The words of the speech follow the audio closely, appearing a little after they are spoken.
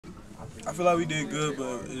I feel like we did good,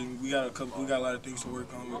 but we got a lot of things to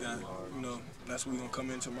work on. We got, that's what we're gonna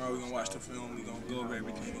come in tomorrow. We're gonna watch the film. We're gonna go over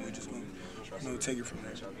everything, and we're just gonna, take it from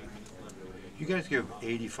there. You guys give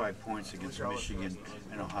 85 points against Michigan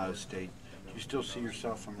and Ohio State. Do you still see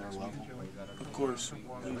yourself on their level? Of course,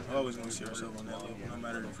 we're always gonna see ourselves on that level. No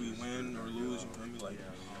matter if we win or lose, you feel me? Like,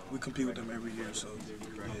 we compete with them every year. So,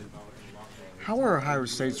 yeah. How are Ohio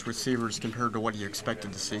State's receivers compared to what you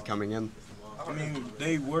expected to see coming in? I mean,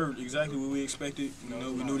 they were exactly what we expected.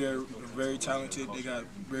 We knew they're very talented. They got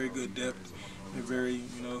very good depth. They're very,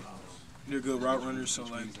 they're good route runners. So,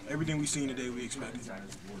 like, everything we seen today, we expected.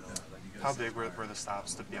 How big were the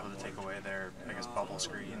stops to be able to take away their, bubble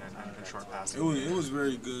screen and short passing? It was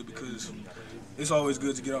very good because it's always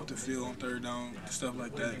good to get off the field on third down, stuff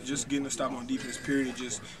like that. Just getting a stop on defense, period,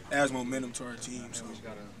 just adds momentum to our team. So,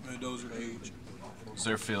 those are huge. Is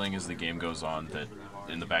there a feeling as the game goes on that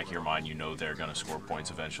in the back of your mind you know they're going to score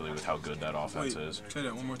points eventually with how good that offense is? Say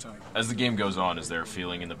that one more time. As the game goes on, is there a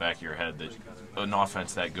feeling in the back of your head that an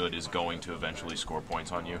offense that good is going to eventually score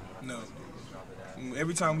points on you? No.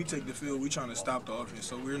 Every time we take the field, we're trying to stop the offense.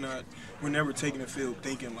 So we're never taking the field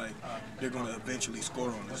thinking like they're going to eventually score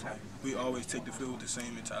on us. Like, we always take the field with the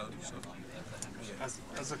same mentality. So.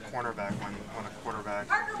 As a cornerback, when a quarterback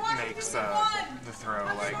makes the throw,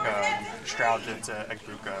 like Stroud did to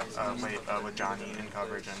Agbuka late with Johnny in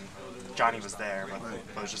coverage, and Johnny was there, but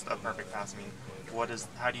it was just a perfect pass. I mean,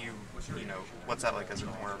 what's that like as a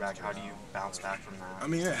cornerback? How do you bounce back from that? I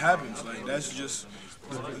mean, it happens. Like, that's just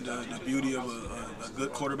the beauty of a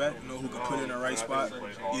good quarterback, who can put it in the right spot,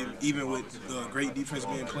 even with great defense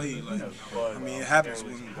being played. Like, I mean, it happens.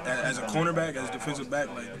 As a cornerback, as a defensive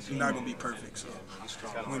back, like, you're not going to be perfect. So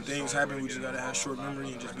when things happen, we just got to have short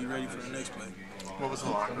memory and just be ready for the next play. What was the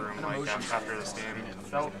locker room like after this game?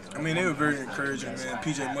 I mean, they were very encouraging, man.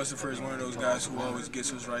 PJ Mustapher is one of those guys who always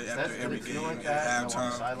gets us right after every game at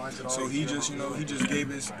halftime. So he just gave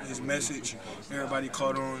his message. Everybody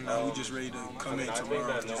caught on. Now we just ready to come in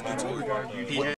tomorrow and just get to work.